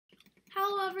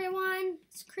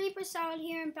It's Creeper Salad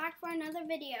here and back for another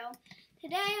video.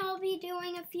 Today I'll be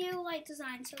doing a few light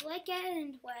designs, so let's get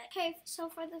into it. Okay, so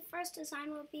for the first design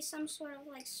will be some sort of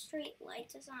like street light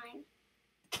design.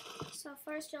 So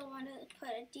first you'll want to put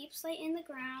a deep slate in the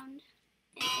ground,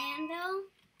 an anvil,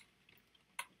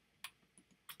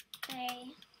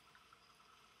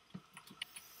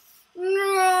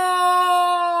 No!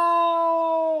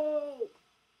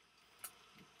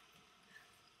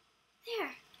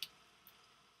 There.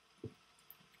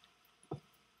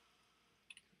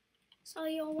 So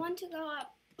you'll want to go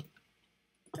up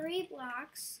 3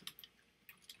 blocks,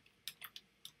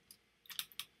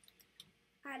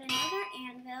 add another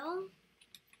anvil,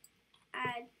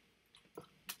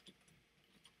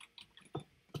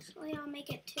 actually I'll make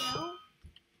it 2,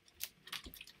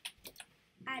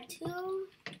 add 2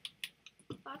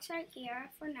 blocks right here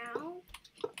for now,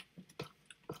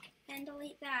 and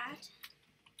delete that,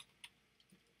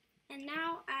 and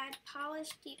now add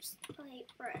polished deep slate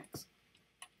bricks.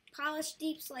 Polished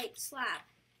deep slate slab.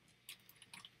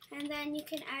 And then you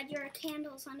can add your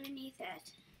candles underneath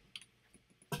it.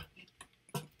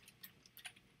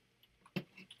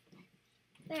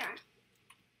 There.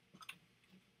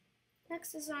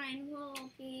 Next design will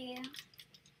be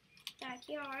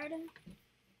backyard.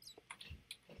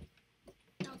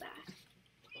 No back.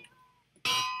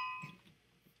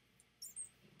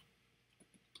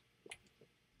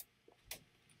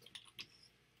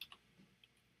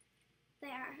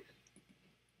 There.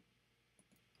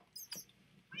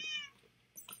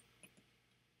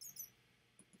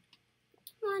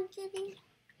 Come on, kitty.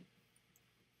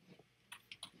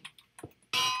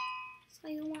 So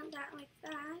you want that like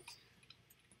that.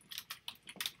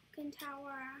 You can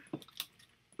tower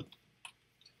 2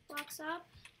 blocks up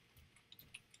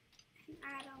and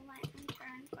add a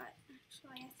lantern, but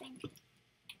actually I think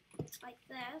it's like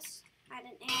this. Add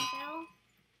an anvil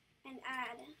and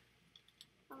add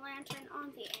a lantern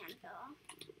on the anvil.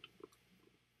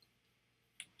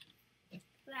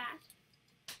 That.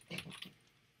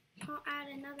 I'll add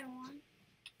another one.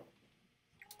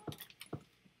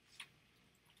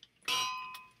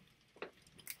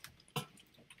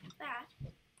 That.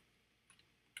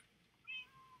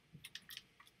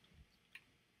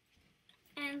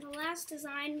 And the last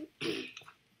design is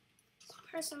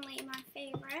personally my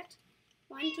favorite.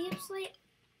 1 deep slate,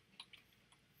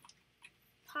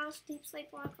 polished deep slate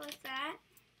block like that.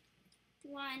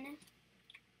 1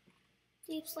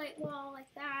 deep slate wall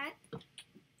like that.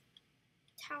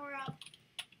 Tower up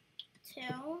 2.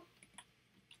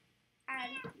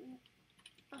 Add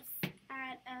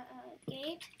a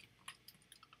gate.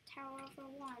 Tower over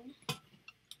 1.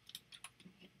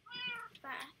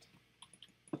 That.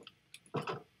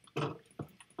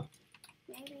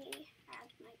 Maybe add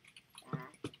like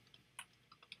that.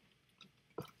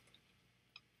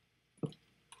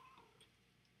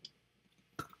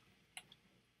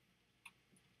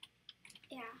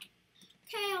 Yeah.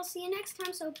 Okay, I'll see you next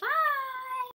time, so bye!